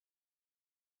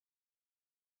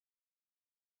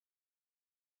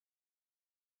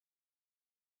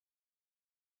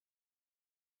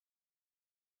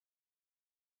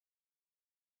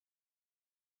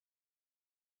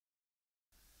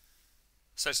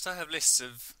So today I have lists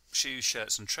of shoes,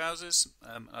 shirts and trousers,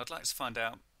 and I'd like to find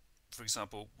out, for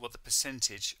example, what the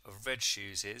percentage of red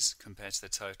shoes is compared to the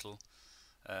total,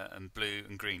 and blue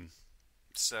and green.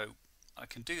 So I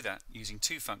can do that using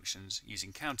two functions,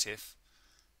 using CountIF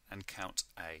and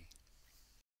CountA.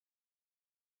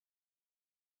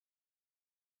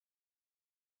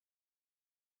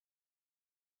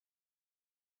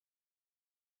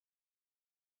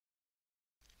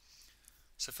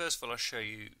 So first of all, I'll show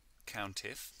you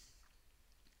CountIF.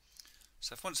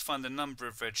 So if I want to find the number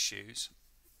of red shoes,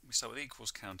 we start with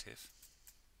equals CountIF,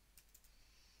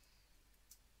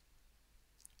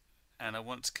 and I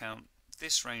want to count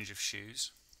this range of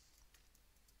shoes,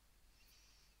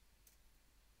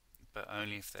 but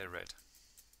only if they're red.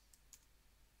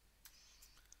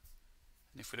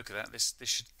 And if we look at that, this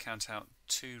should count out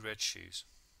 2 red shoes.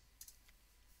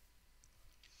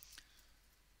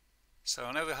 So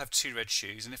I know I have 2 red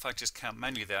shoes, and if I just count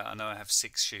manually there, I know I have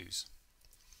 6 shoes.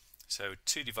 So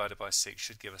 2 divided by 6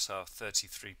 should give us our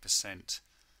 33%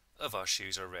 of our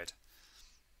shoes are red.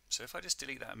 So if I just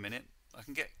delete that a minute, I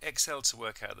can get Excel to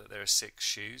work out that there are 6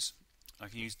 shoes. I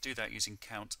can do that using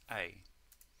CountA.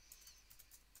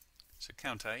 So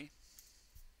CountA,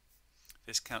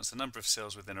 this counts the number of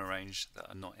cells within a range that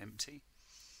are not empty.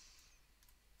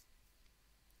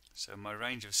 So my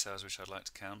range of cells which I'd like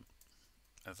to count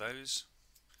are those.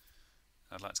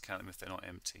 I'd like to count them if they're not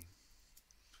empty.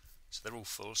 So they're all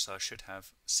full, so I should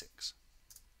have 6.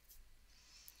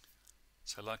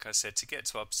 So like I said, to get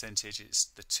to our percentage, it's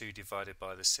the 2 divided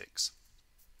by the 6.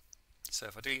 So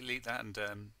if I delete that and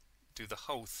do the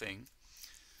whole thing,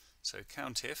 so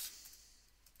CountIF,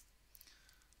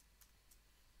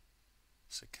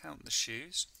 so count the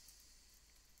shoes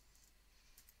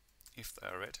if they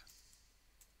are red.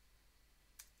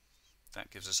 That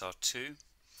gives us our 2.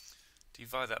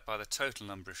 Divide that by the total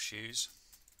number of shoes,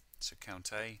 so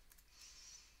CountA,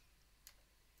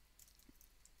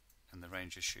 and the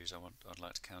range of shoes I'd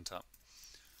like to count up.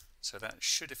 So that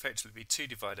should effectively be 2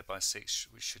 divided by 6,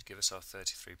 which should give us our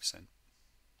 33%.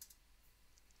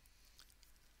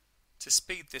 To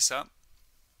speed this up,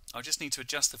 I just need to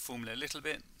adjust the formula a little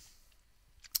bit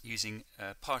using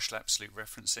partial absolute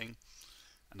referencing,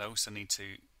 and I also need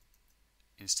to,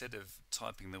 instead of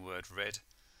typing the word red,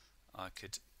 I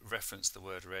could reference the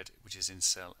word red, which is in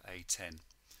cell A10,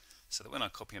 so that when I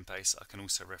copy and paste I can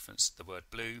also reference the word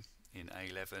blue in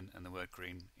A11 and the word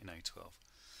green in A12.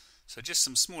 So just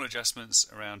some small adjustments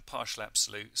around partial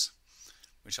absolutes,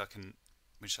 which I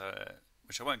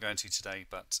won't go into today,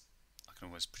 but I can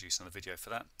always produce another video for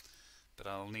that. But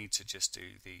I'll need to just do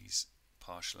these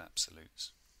partial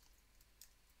absolutes.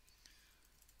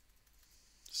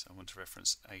 So I want to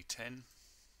reference A10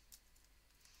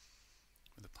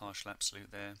 with a partial absolute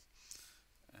there,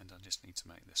 and I just need to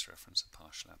make this reference a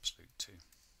partial absolute too.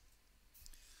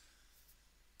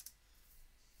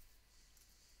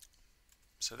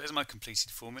 So there's my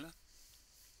completed formula.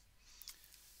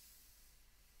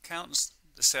 Counts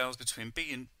the cells between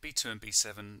B2 and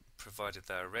B7 provided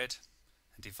they are red,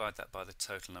 and divide that by the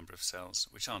total number of cells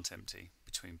which aren't empty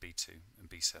between B2 and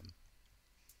B7.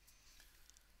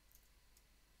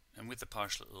 And with the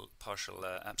partial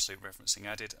absolute referencing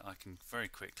added, I can very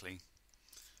quickly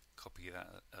copy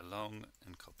that along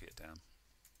and copy it down.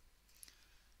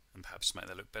 And perhaps to make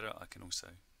that look better, I can also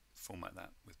format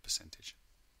that with percentage.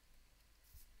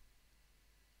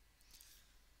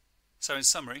 So in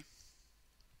summary,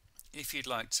 if you'd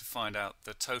like to find out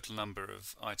the total number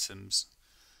of items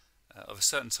of a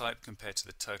certain type compared to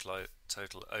the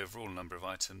total overall number of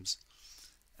items,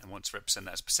 and want to represent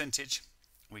that as percentage,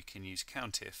 we can use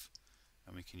CountIF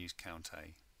and we can use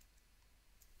CountA.